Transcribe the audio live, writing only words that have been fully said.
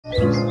Hello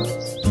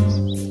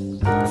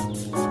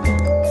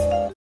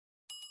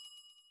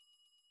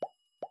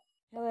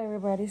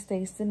everybody,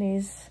 Stace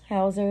Denise.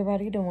 How's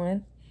everybody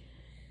doing?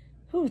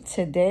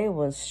 Today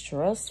was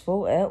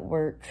stressful at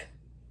work.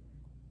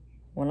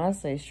 When I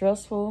say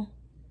stressful,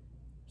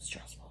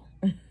 stressful.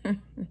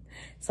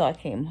 So I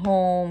came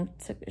home,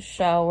 took a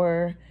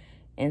shower,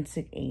 and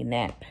took a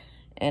nap.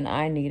 And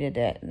I needed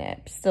that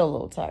nap. Still a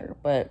little tired,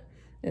 but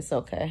it's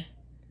okay.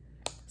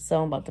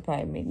 So I'm about to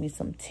probably make me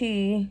some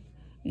tea,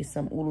 eat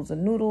some oodles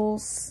and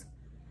noodles,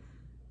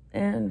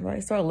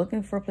 and start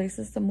looking for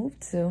places to move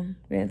to.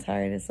 Getting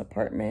tired of this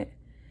apartment.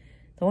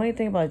 The only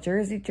thing about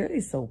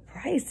Jersey's so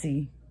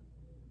pricey.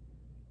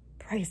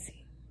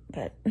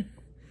 But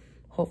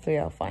hopefully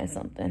I'll find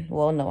something.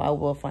 Well, no, I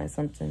will find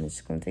something. It's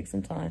just gonna take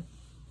some time.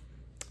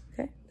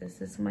 Okay,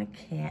 this is my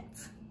cat.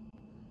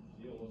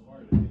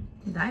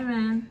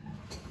 Diamond.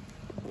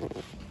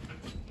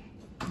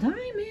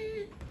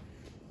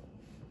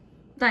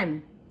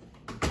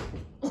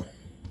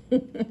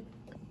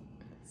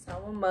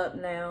 So I'm up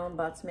now. I'm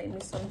about to make me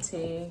some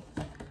tea.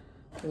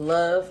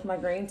 Love my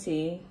green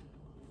tea.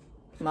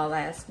 My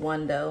last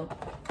one though.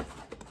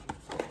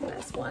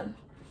 Last one.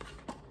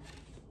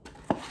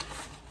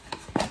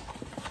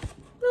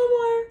 No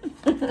more.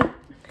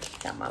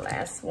 Got my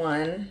last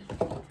one.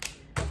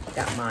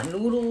 Got my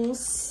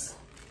noodles.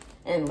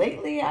 And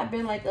lately I've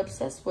been like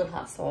obsessed with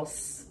hot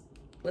sauce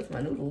with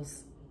my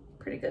noodles.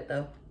 Pretty good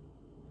though.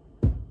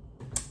 But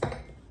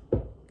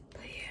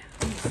yeah,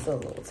 I'm still a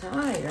little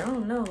tired. I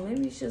don't know.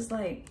 Maybe it's just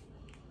like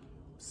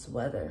this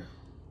weather.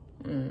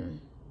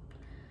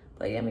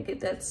 But yeah, I'm gonna get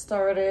that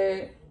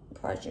started.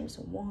 Probably drink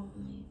some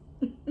wine.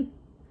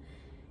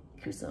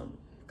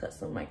 Cut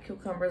some of my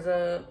cucumbers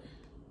up.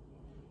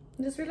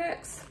 And just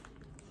relax.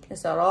 And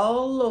start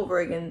all over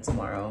again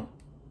tomorrow.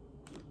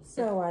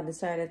 So I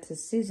decided to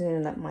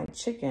season up my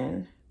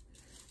chicken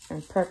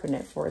and prepping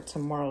it for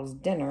tomorrow's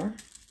dinner.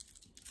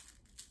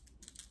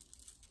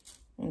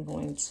 I'm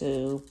going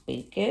to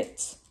bake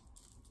it.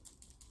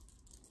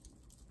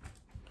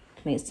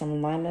 Make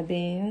some lima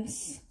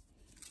beans.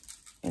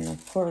 And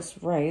of course,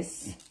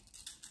 rice.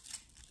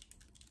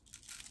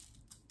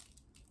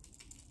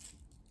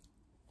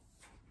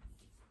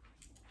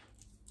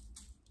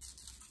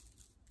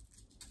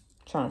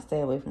 Trying to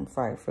stay away from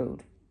fried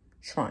food.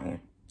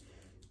 Trying.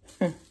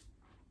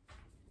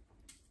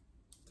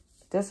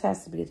 This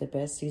has to be the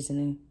best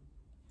seasoning.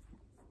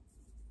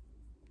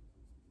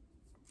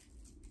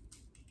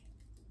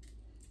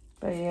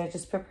 But yeah,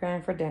 just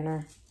preparing for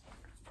dinner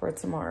for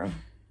tomorrow.